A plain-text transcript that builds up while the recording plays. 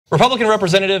Republican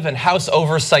Representative and House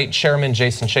Oversight Chairman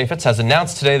Jason Chaffetz has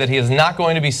announced today that he is not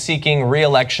going to be seeking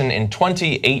re-election in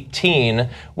 2018.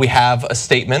 We have a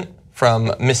statement from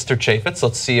Mr. Chaffetz.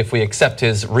 Let's see if we accept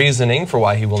his reasoning for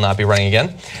why he will not be running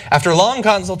again. After long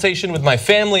consultation with my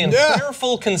family and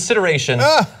prayerful consideration,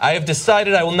 I have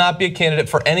decided I will not be a candidate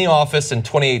for any office in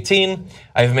 2018.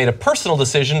 I have made a personal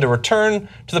decision to return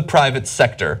to the private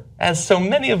sector, as so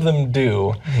many of them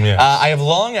do. Yes. I have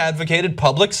long advocated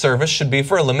public service should be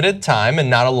for a limited time and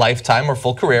not a lifetime or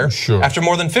full career. Sure. After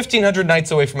more than 1,500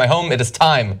 nights away from my home, it is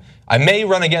time. I may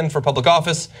run again for public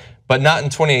office, but not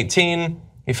in 2018.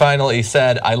 He finally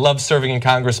said, I love serving in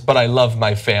Congress, but I love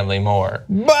my family more.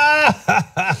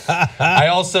 I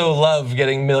also love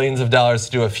getting millions of dollars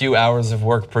to do a few hours of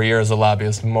work per year as a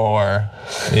lobbyist more.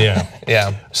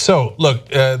 Yeah. So look,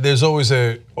 there's always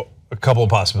a couple of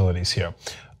possibilities here.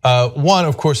 One,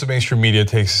 of course, the mainstream media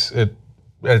takes it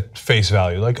at face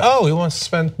value, like, oh, he wants to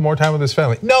spend more time with his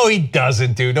family. No, he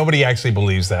doesn't, dude. Nobody actually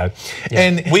believes that. Yeah.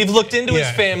 And we've looked into his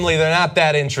family. They're not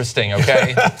that interesting,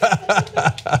 okay?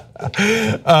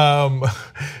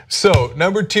 So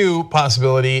number two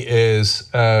possibility is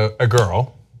a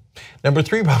girl. Number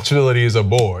three possibility is a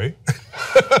boy.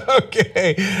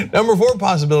 Okay. Number four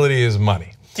possibility is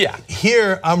money. Yeah.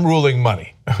 Here I'm ruling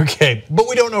money. Okay, but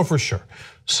we don't know for sure.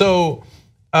 So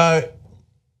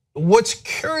what's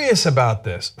curious about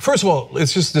this? First of all,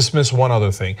 let's just dismiss one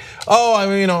other thing. Oh, I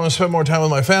mean, I'm gonna spend more time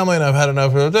with my family, and I've had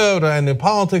enough of it. And in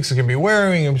politics, it can be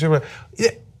wearing.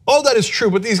 All that is true,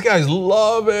 but these guys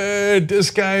love it.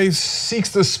 This guy seeks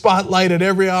the spotlight at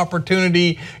every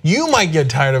opportunity. You might get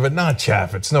tired of it, not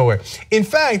Chaffetz, no way. In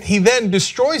fact, he then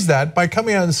destroys that by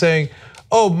coming out and saying,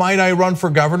 oh, might I run for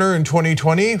governor in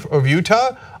 2020 of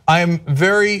Utah? I am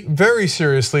very, very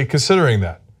seriously considering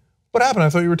that. What happened? I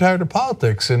thought you were tired of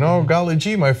politics and oh golly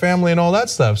gee, my family and all that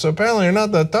stuff. So apparently you're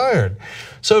not that tired.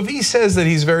 So if he says that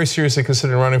he's very seriously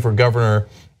considering running for governor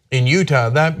in Utah,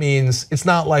 that means it's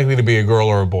not likely to be a girl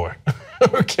or a boy.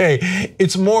 Okay,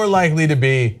 it's more likely to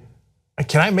be,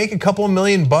 can I make a couple of $1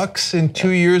 million in 2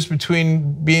 years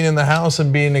between being in the House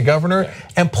and being a governor?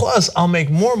 And plus I'll make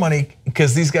more money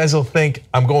because these guys will think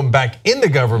I'm going back into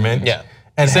government. Yeah,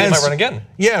 and he might run again.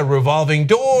 Yeah, revolving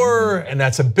door, and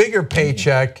that's a bigger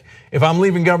paycheck. If I'm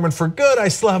leaving government for good, I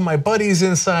still have my buddies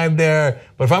inside there.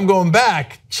 But if I'm going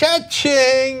back,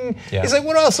 cha-ching. Yeah. He's like,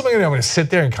 what else am I gonna do? I'm gonna sit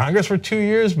there in Congress for 2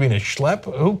 years being a schlep?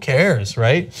 Who cares,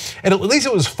 right? And at least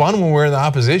it was fun when we were in the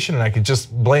opposition and I could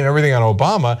just blame everything on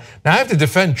Obama. Now I have to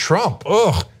defend Trump.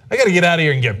 Ugh. I got to get out of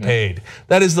here and get paid.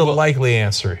 That is the likely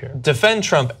answer here. Defend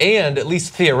Trump, and at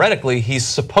least theoretically, he's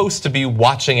supposed to be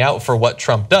watching out for what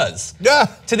Trump does. Yeah.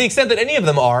 To the extent that any of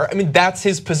them are, I mean, that's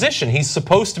his position. He's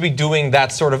supposed to be doing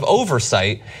that sort of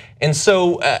oversight. And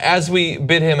so as we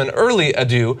bid him an early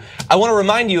adieu, I want to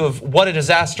remind you of what a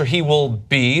disaster he would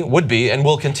be, and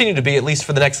will continue to be at least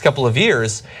for the next couple of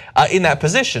years in that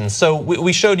position. So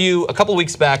we showed you a couple of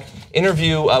weeks back,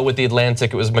 interview with The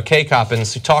Atlantic. It was McKay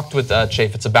Coppins who talked with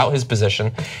Chaffetz about his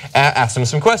position, asked him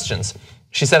some questions.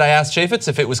 She said, I asked Chaffetz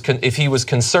if he was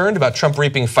concerned about Trump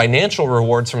reaping financial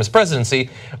rewards from his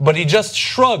presidency, but he just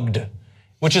shrugged,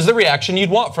 which is the reaction you'd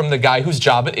want from the guy whose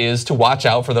job it is to watch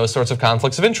out for those sorts of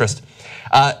conflicts of interest.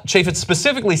 Chaffetz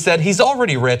specifically said he's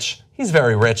already rich, he's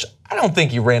very rich. I don't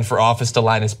think he ran for office to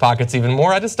line his pockets even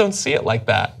more. I just don't see it like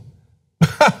that.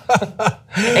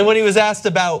 And when he was asked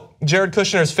about Jared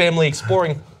Kushner's family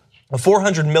exploring a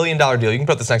 $400 million deal, you can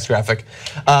put this next graphic,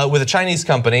 with a Chinese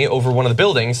company over one of the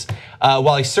buildings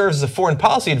while he serves as a foreign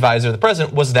policy advisor to the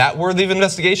president, was that worthy of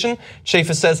investigation?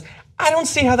 Chaffetz says, I don't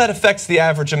see how that affects the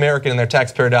average American and their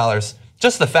taxpayer dollars.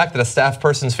 Just the fact that a staff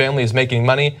person's family is making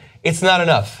money, it's not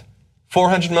enough.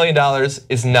 $400 million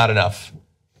is not enough.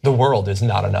 The world is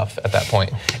not enough at that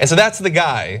point. And so that's the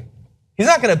guy. He's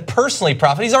not gonna personally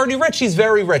profit. He's already rich, he's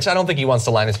very rich. I don't think he wants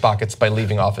to line his pockets by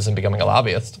leaving office and becoming a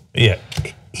lobbyist. Yeah,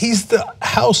 he's the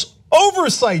House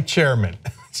Oversight Chairman.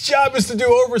 His job is to do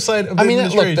oversight of the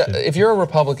administration. Look, if you're a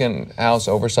Republican House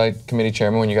Oversight Committee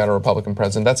chairman when you got a Republican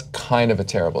president, that's kind of a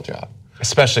terrible job.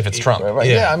 Especially if it's Trump. Right?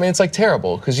 Yeah, I mean, it's like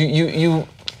terrible because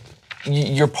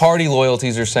your party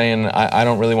loyalties are saying, I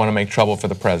don't really want to make trouble for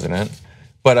the president,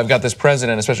 but I've got this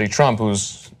president, especially Trump,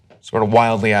 who's sort of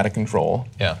wildly out of control.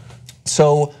 Yeah.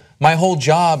 So my whole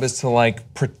job is to like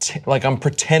I'm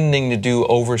pretending to do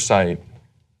oversight,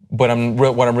 but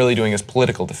what I'm really doing is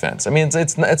political defense. I mean,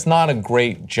 it's not a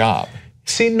great job.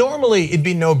 See, normally it'd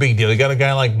be no big deal. You got a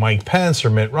guy like Mike Pence or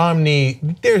Mitt Romney,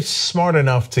 they're smart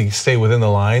enough to stay within the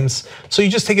lines. So you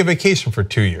just take a vacation for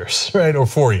 2 years, right? Or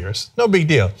 4 years, no big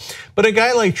deal. But a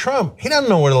guy like Trump, he doesn't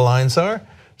know where the lines are.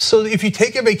 So if you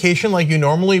take a vacation like you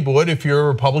normally would if you're a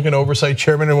Republican oversight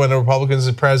chairman and when a Republican is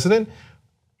the president,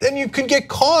 then you could get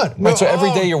caught. Right, so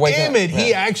every day you're waking up. Damn it,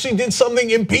 he actually did something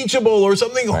impeachable or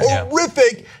something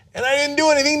horrific, and I didn't do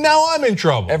anything, now I'm in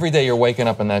trouble. Every day you're waking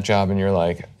up in that job and you're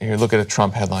like, you look at a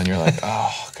Trump headline, you're like,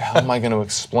 oh, how am I going to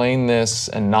explain this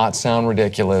and not sound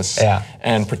ridiculous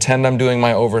and pretend I'm doing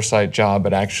my oversight job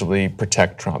but actually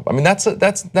protect Trump? I mean, that's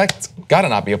got to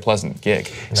not be a pleasant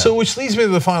gig. No. So which leads me to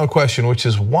the final question, which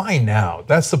is why now?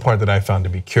 That's the part that I found to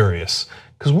be curious,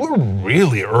 because we're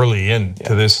really early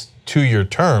into this 2-year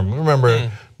term. Remember,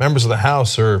 members of the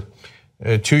House are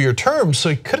 2-year terms, so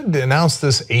he could have announced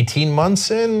this 18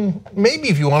 months in. Maybe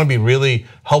if you want to be really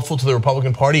helpful to the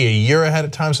Republican Party, a year ahead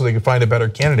of time so they could find a better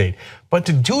candidate. But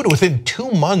to do it within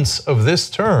 2 months of this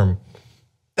term,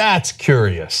 that's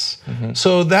curious.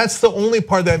 So that's the only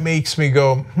part that makes me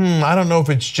go, I don't know if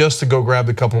it's just to go grab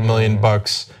the couple $1 million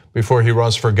before he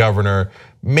runs for governor.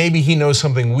 Maybe he knows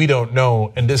something we don't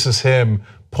know, and this is him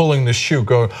pulling the shoe,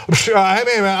 going, hey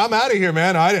man, I'm out of here,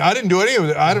 man. I didn't do any of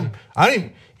it. I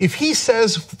didn't. If he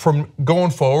says from going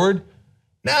forward,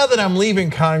 now that I'm leaving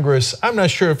Congress, I'm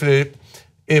not sure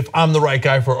if I'm the right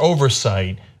guy for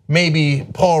oversight. Maybe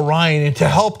Paul Ryan, to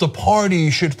help the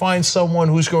party, should find someone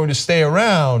who's going to stay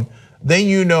around. Then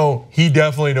you know he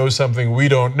definitely knows something we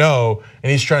don't know,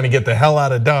 and he's trying to get the hell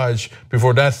out of Dodge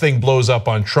before that thing blows up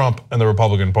on Trump and the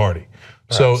Republican Party.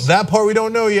 So that part we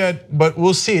don't know yet, but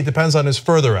we'll see. It depends on his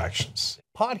further actions.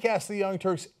 Podcast The Young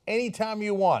Turks anytime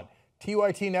you want.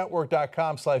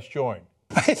 tytnetwork.com/join.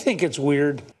 I think it's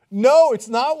weird. No, it's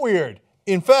not weird.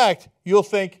 In fact, you'll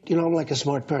think, I'm like a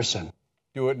smart person.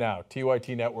 Do it now.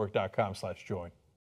 tytnetwork.com/join.